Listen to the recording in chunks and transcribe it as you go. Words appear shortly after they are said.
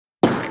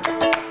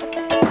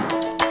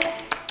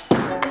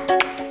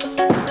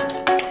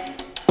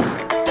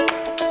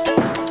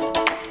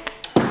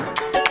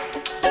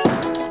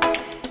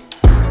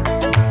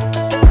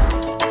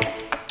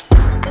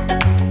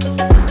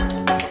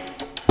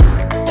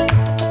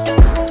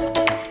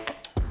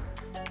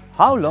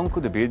How long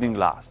could a building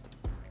last?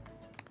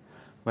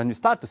 When we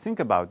start to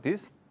think about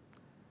this,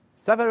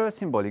 several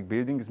symbolic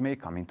buildings may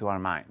come into our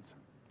minds.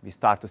 We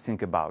start to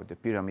think about the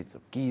pyramids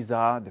of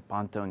Giza, the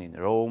Pantheon in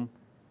Rome,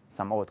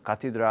 some old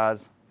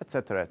cathedrals,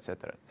 etc.,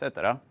 etc.,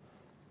 etc.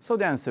 So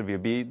the answer will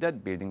be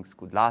that buildings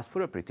could last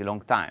for a pretty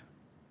long time.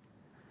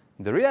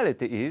 The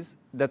reality is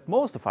that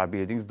most of our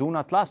buildings do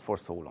not last for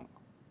so long.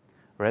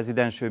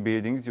 Residential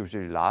buildings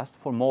usually last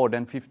for more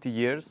than 50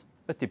 years.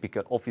 A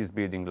typical office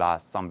building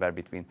lasts somewhere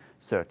between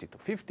 30 to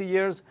 50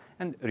 years,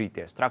 and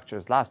retail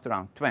structures last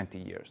around 20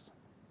 years.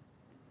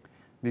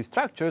 These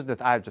structures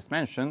that I have just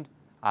mentioned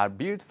are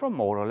built from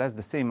more or less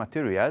the same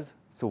materials,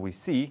 so we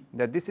see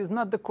that this is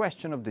not the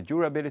question of the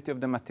durability of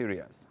the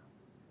materials.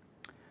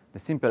 The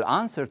simple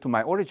answer to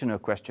my original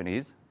question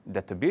is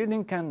that a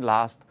building can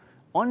last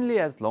only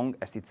as long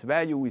as its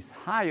value is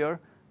higher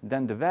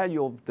than the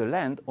value of the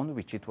land on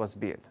which it was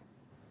built.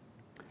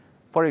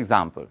 For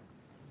example,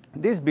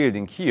 this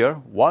building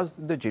here was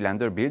the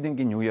Gylander building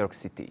in New York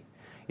City.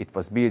 It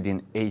was built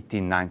in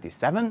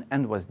 1897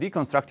 and was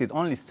deconstructed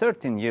only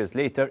 13 years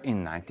later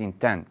in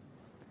 1910.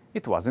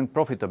 It wasn't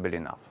profitable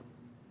enough.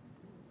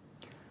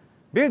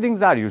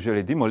 Buildings are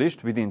usually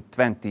demolished within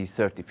 20,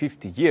 30,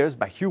 50 years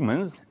by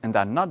humans and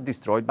are not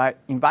destroyed by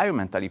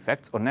environmental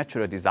effects or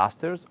natural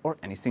disasters or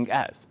anything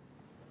else.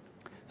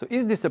 So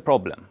is this a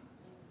problem?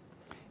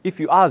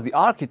 If you ask the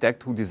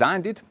architect who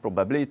designed it,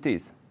 probably it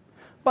is.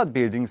 But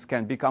buildings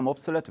can become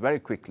obsolete very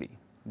quickly.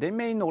 They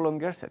may no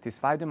longer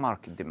satisfy the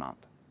market demand.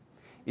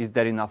 Is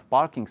there enough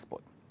parking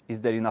spot? Is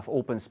there enough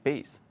open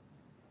space?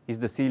 Is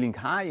the ceiling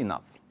high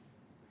enough?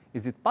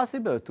 Is it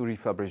possible to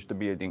refurbish the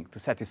building to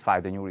satisfy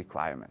the new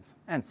requirements?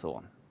 And so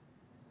on.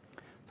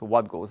 So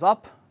what goes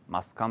up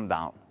must come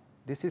down.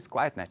 This is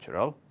quite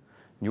natural.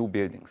 New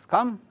buildings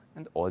come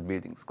and old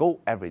buildings go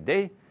every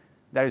day.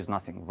 There is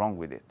nothing wrong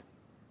with it.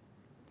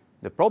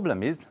 The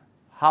problem is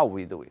how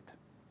we do it.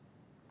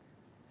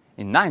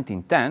 In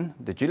 1910,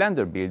 the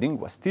Gylander building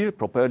was still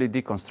properly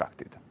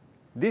deconstructed.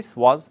 This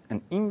was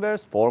an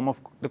inverse form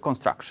of the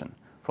construction,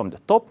 from the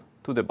top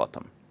to the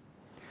bottom.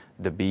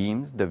 The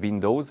beams, the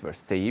windows were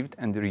saved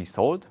and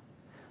resold.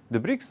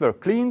 The bricks were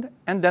cleaned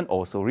and then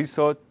also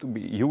resold to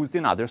be used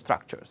in other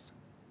structures.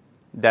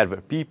 There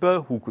were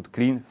people who could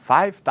clean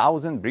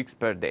 5,000 bricks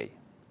per day.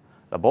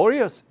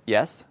 Laborious?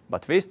 Yes,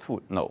 but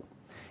wasteful? No.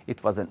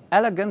 It was an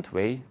elegant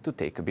way to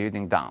take a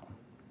building down.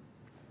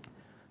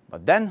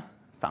 But then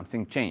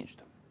something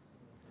changed.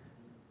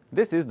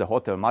 This is the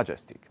Hotel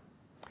Majestic.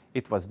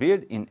 It was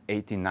built in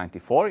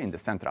 1894 in the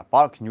Central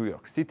Park, New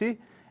York City,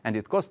 and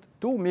it cost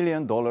 $2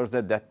 million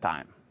at that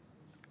time.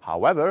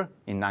 However,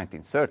 in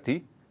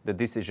 1930, the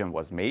decision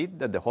was made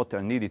that the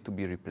hotel needed to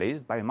be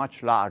replaced by a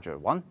much larger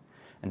one,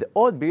 and the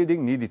old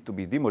building needed to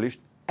be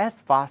demolished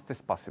as fast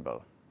as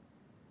possible.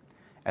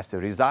 As a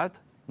result,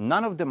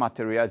 none of the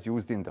materials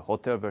used in the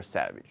hotel were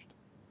salvaged.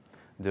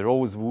 The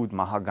rosewood,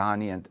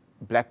 mahogany, and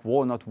black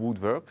walnut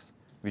woodworks,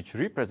 which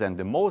represent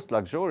the most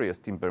luxurious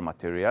timber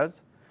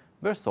materials,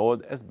 were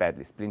sold as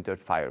badly splintered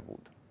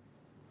firewood.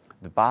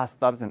 The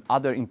bathtubs and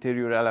other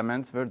interior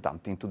elements were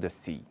dumped into the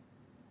sea.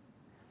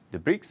 The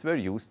bricks were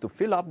used to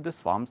fill up the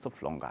swamps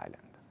of Long Island.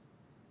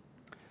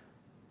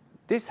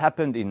 This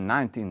happened in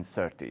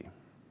 1930.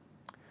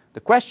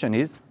 The question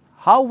is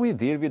how we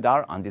deal with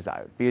our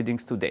undesired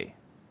buildings today.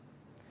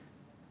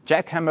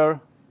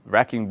 Jackhammer,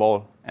 wrecking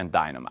ball, and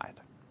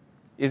dynamite.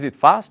 Is it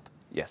fast?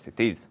 Yes, it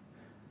is.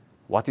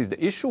 What is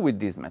the issue with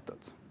these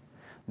methods?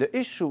 The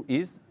issue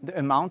is the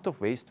amount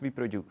of waste we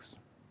produce.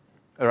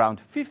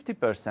 Around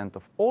 50%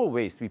 of all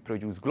waste we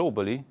produce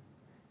globally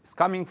is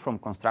coming from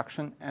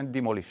construction and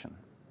demolition.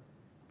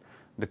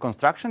 The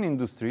construction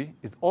industry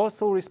is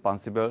also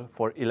responsible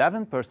for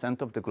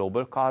 11% of the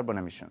global carbon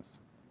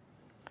emissions.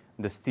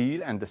 The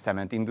steel and the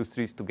cement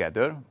industries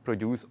together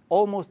produce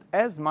almost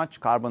as much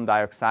carbon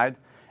dioxide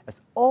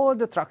as all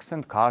the trucks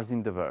and cars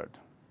in the world.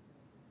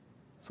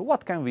 So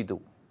what can we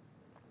do?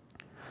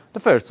 The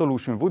first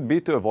solution would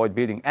be to avoid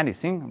building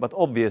anything, but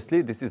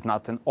obviously this is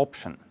not an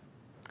option.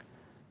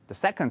 The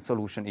second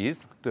solution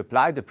is to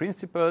apply the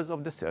principles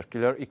of the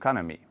circular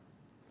economy.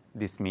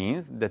 This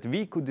means that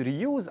we could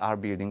reuse our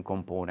building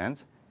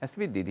components as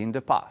we did in the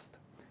past,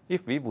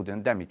 if we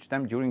wouldn't damage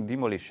them during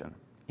demolition.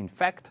 In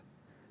fact,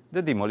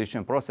 the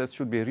demolition process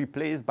should be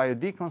replaced by a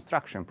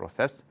deconstruction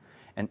process,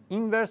 an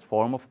inverse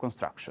form of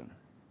construction.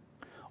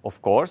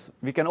 Of course,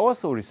 we can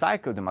also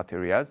recycle the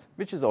materials,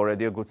 which is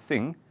already a good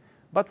thing,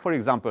 but for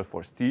example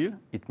for steel,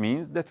 it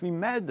means that we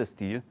melt the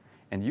steel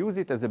and use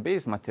it as a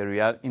base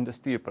material in the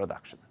steel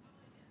production.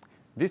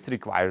 This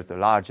requires a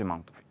large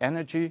amount of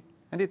energy,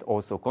 and it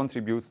also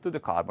contributes to the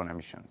carbon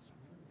emissions.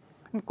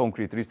 And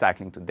concrete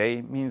recycling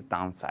today means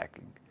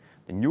downcycling.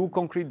 The new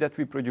concrete that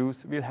we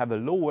produce will have a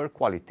lower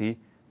quality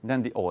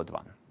than the old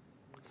one.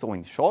 So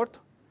in short,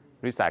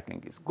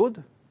 recycling is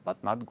good,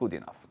 but not good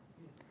enough.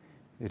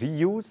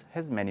 Reuse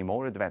has many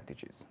more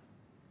advantages.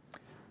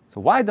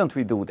 So why don't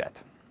we do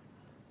that?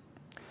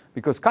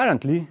 Because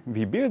currently,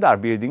 we build our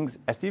buildings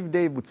as if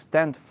they would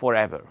stand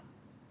forever.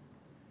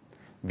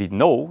 We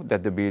know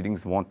that the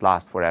buildings won't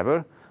last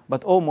forever,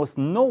 but almost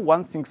no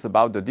one thinks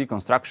about the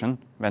deconstruction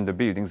when the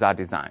buildings are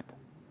designed.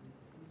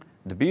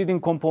 The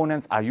building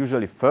components are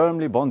usually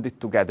firmly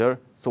bonded together,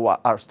 so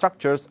our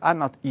structures are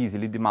not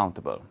easily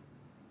demountable.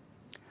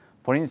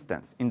 For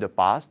instance, in the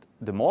past,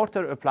 the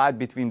mortar applied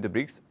between the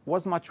bricks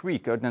was much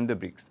weaker than the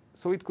bricks,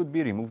 so it could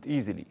be removed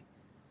easily.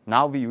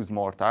 Now we use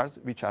mortars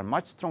which are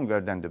much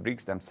stronger than the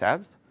bricks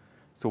themselves,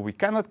 so we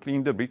cannot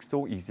clean the bricks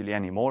so easily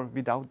anymore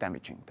without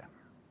damaging them.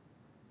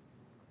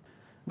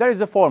 There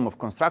is a form of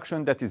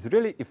construction that is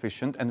really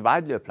efficient and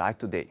widely applied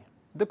today,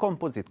 the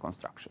composite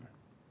construction.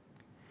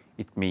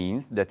 It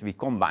means that we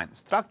combine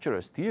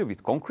structural steel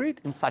with concrete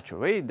in such a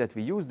way that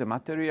we use the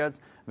materials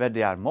where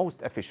they are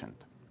most efficient.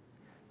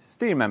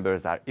 Steel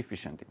members are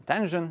efficient in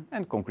tension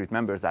and concrete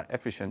members are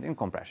efficient in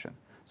compression.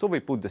 So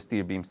we put the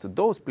steel beams to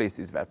those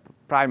places where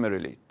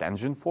primarily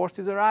tension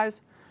forces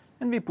arise,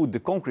 and we put the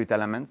concrete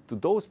elements to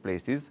those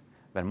places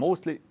where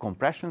mostly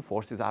compression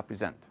forces are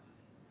present.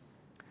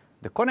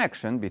 The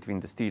connection between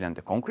the steel and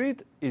the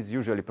concrete is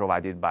usually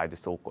provided by the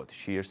so-called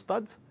shear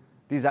studs.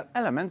 These are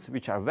elements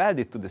which are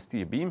welded to the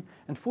steel beam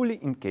and fully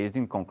encased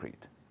in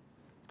concrete.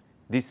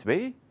 This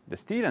way, the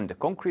steel and the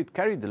concrete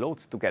carry the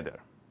loads together.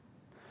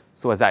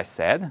 So as I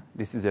said,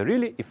 this is a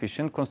really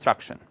efficient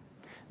construction.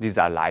 These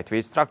are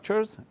lightweight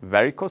structures,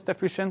 very cost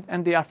efficient,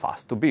 and they are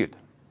fast to build.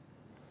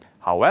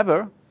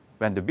 However,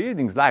 when the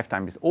building's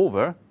lifetime is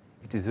over,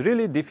 it is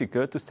really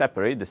difficult to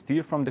separate the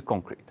steel from the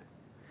concrete.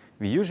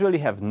 We usually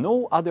have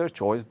no other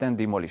choice than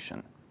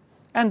demolition.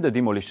 And the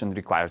demolition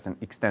requires an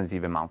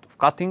extensive amount of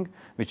cutting,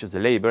 which is a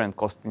labor and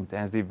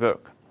cost-intensive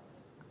work.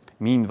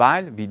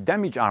 Meanwhile, we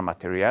damage our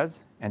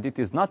materials, and it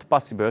is not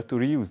possible to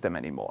reuse them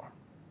anymore.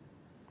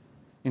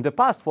 In the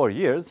past 4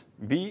 years,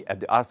 we at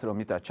the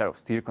ArcelorMittal Chair of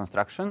Steel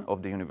Construction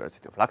of the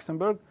University of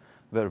Luxembourg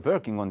were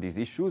working on these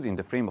issues in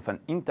the frame of an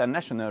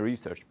international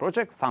research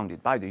project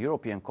funded by the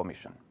European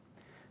Commission.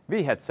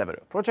 We had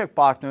several project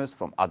partners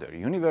from other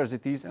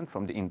universities and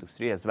from the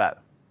industry as well.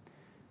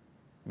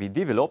 We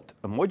developed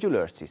a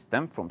modular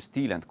system from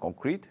steel and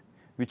concrete,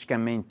 which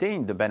can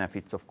maintain the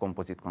benefits of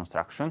composite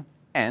construction,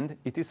 and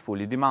it is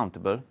fully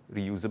demountable,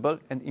 reusable,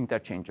 and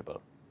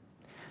interchangeable.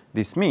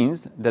 This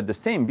means that the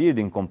same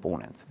building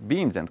components,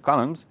 beams and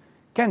columns,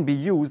 can be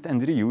used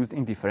and reused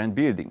in different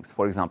buildings,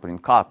 for example in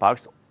car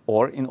parks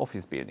or in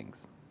office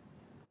buildings.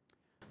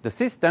 The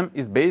system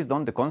is based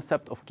on the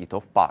concept of kit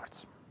of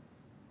parts.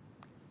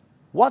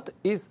 What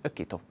is a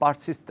kit of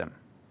parts system?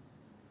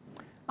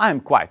 I am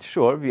quite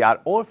sure we are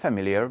all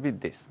familiar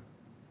with this.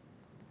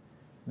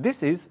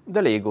 This is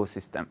the Lego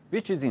system,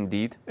 which is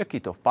indeed a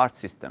kit of parts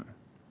system.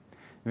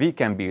 We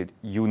can build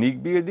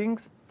unique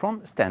buildings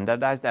from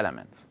standardized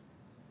elements.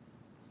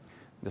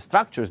 The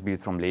structures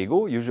built from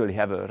Lego usually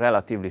have a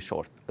relatively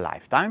short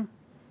lifetime,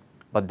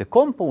 but the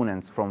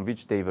components from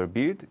which they were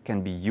built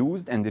can be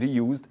used and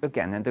reused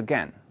again and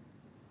again.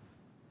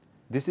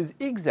 This is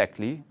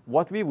exactly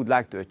what we would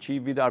like to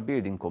achieve with our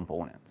building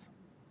components.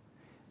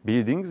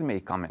 Buildings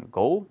may come and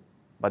go,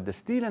 but the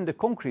steel and the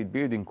concrete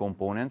building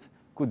components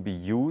could be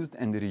used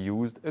and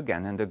reused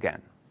again and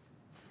again.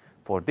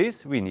 For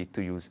this, we need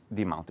to use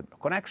demountable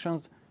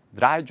connections,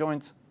 dry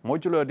joints,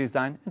 modular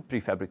design, and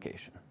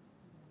prefabrication.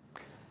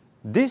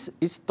 This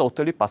is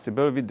totally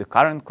possible with the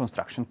current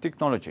construction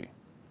technology.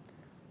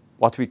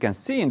 What we can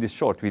see in this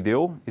short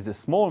video is a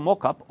small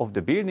mock-up of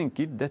the building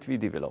kit that we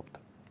developed.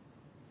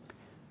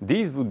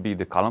 These would be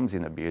the columns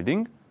in a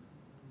building.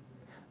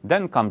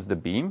 Then comes the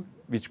beam,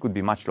 which could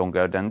be much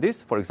longer than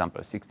this, for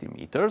example 60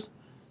 meters.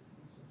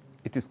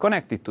 It is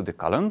connected to the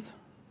columns.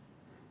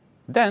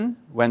 Then,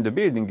 when the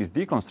building is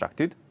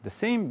deconstructed, the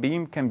same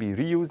beam can be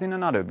reused in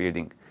another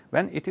building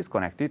when it is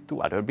connected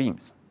to other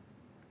beams.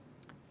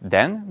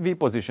 Then we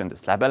position the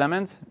slab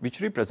elements,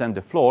 which represent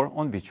the floor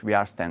on which we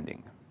are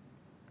standing.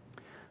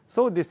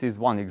 So this is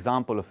one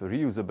example of a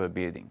reusable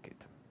building kit.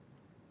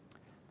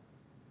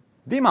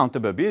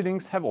 Demountable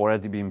buildings have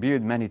already been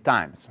built many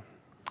times.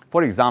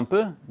 For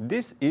example,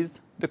 this is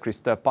the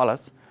Crystal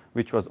Palace,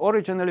 which was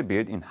originally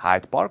built in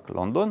Hyde Park,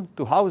 London,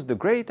 to house the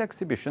Great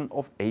Exhibition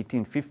of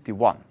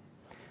 1851.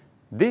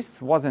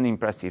 This was an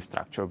impressive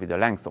structure with a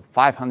length of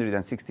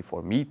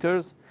 564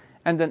 meters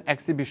and an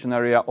exhibition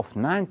area of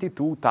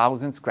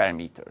 92,000 square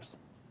meters.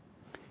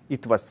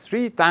 It was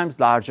 3 times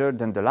larger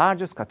than the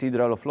largest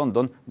cathedral of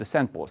London, the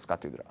St. Paul's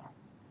Cathedral.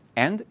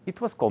 And it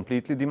was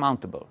completely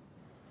demountable.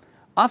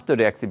 After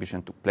the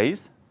exhibition took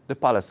place, the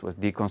palace was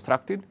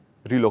deconstructed,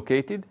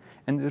 relocated,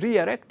 and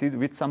re-erected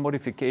with some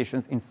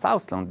modifications in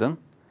South London,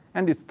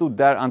 and it stood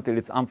there until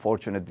its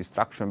unfortunate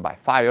destruction by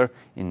fire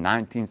in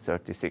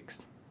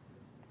 1936.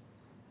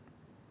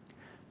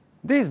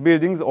 These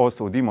buildings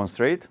also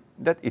demonstrate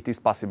that it is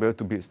possible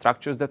to build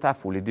structures that are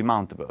fully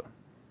demountable.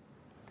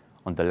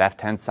 On the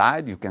left-hand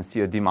side, you can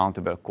see a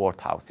demountable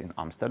courthouse in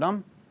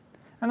Amsterdam,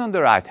 and on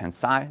the right-hand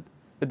side,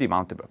 a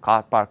demountable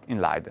car park in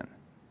Leiden.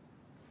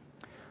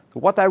 So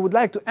what I would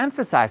like to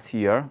emphasize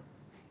here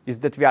is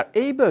that we are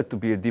able to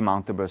build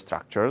demountable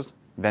structures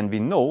when we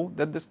know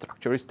that the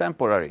structure is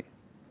temporary.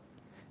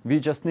 We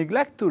just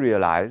neglect to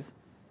realize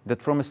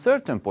that from a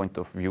certain point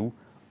of view,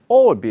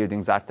 all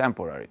buildings are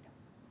temporary.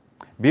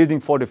 Building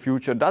for the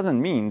future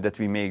doesn't mean that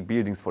we make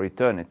buildings for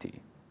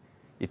eternity.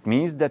 It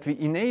means that we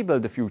enable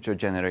the future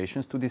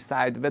generations to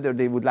decide whether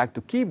they would like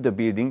to keep the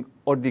building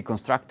or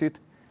deconstruct it,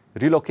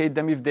 relocate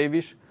them if they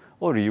wish,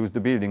 or reuse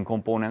the building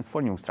components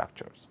for new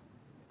structures.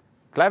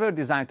 Clever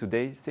design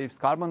today saves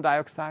carbon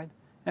dioxide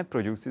and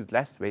produces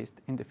less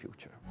waste in the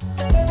future.